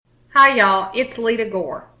Hi y'all, it's Lita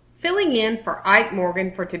Gore, filling in for Ike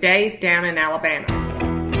Morgan for today's Down in Alabama.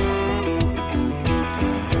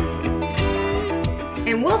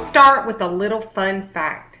 And we'll start with a little fun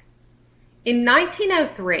fact. In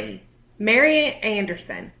 1903, Mary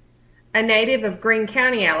Anderson, a native of Greene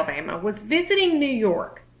County, Alabama, was visiting New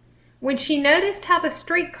York when she noticed how the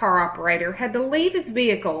streetcar operator had to leave his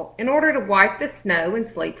vehicle in order to wipe the snow and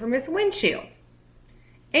sleep from his windshield.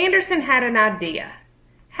 Anderson had an idea.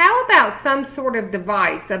 How about some sort of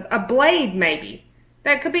device, a blade maybe,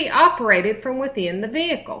 that could be operated from within the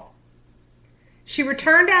vehicle? She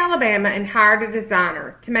returned to Alabama and hired a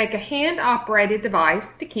designer to make a hand-operated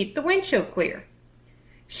device to keep the windshield clear.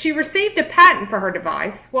 She received a patent for her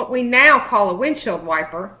device, what we now call a windshield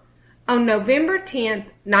wiper, on November 10,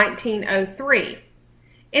 1903,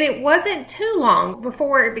 and it wasn't too long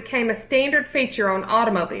before it became a standard feature on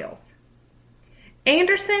automobiles.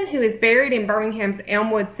 Anderson, who is buried in Birmingham's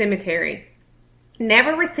Elmwood Cemetery,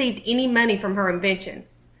 never received any money from her invention.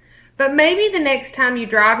 But maybe the next time you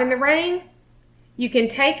drive in the rain, you can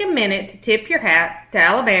take a minute to tip your hat to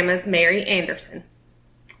Alabama's Mary Anderson.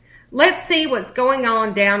 Let's see what's going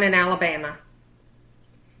on down in Alabama.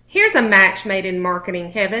 Here's a match made in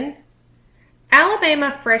marketing heaven.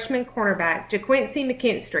 Alabama freshman cornerback JaQuincy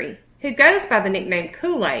McKinstry, who goes by the nickname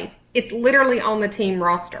Kool-Aid, it's literally on the team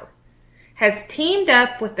roster, has teamed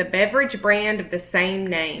up with the beverage brand of the same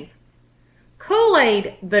name.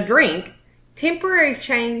 Kool-Aid, the drink, temporarily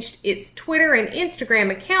changed its Twitter and Instagram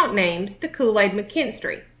account names to Kool-Aid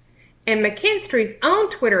McKinstry, and McKinstry's own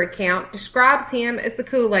Twitter account describes him as the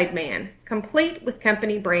Kool-Aid Man, complete with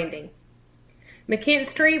company branding.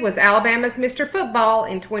 McKinstry was Alabama's Mr. Football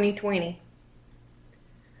in 2020.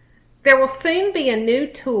 There will soon be a new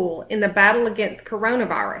tool in the battle against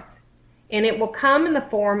coronavirus, and it will come in the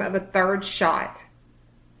form of a third shot.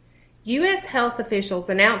 U.S. health officials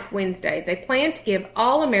announced Wednesday they plan to give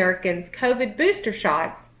all Americans COVID booster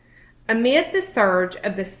shots amid the surge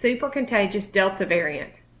of the super contagious Delta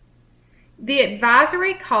variant. The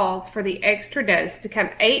advisory calls for the extra dose to come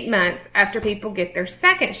 8 months after people get their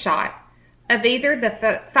second shot of either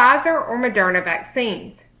the Pfizer or Moderna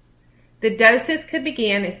vaccines. The doses could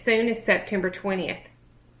begin as soon as September 20th.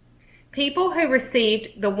 People who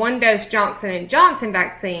received the one-dose Johnson & Johnson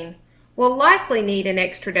vaccine will likely need an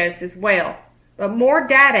extra dose as well, but more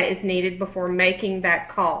data is needed before making that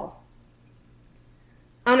call.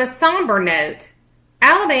 On a somber note,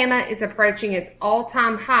 Alabama is approaching its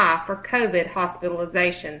all-time high for COVID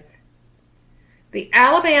hospitalizations. The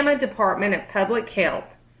Alabama Department of Public Health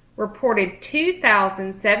reported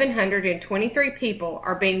 2,723 people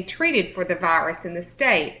are being treated for the virus in the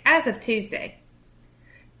state as of Tuesday.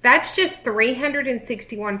 That's just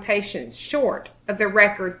 361 patients short of the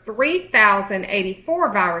record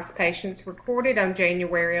 3,084 virus patients recorded on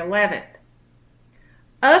January 11th.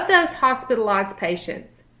 Of those hospitalized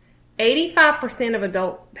patients, 85% of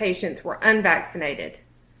adult patients were unvaccinated,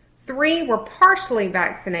 3 were partially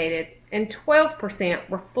vaccinated, and 12%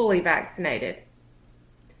 were fully vaccinated.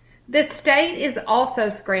 The state is also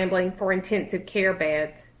scrambling for intensive care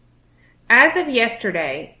beds. As of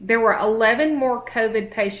yesterday, there were 11 more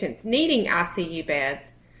COVID patients needing ICU beds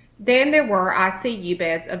than there were ICU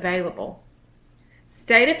beds available.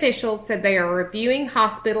 State officials said they are reviewing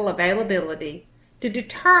hospital availability to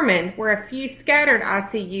determine where a few scattered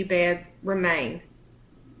ICU beds remain.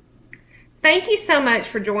 Thank you so much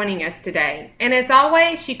for joining us today, and as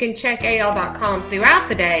always, you can check AL.com throughout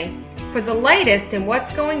the day for the latest in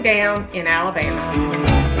what's going down in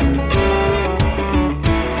Alabama.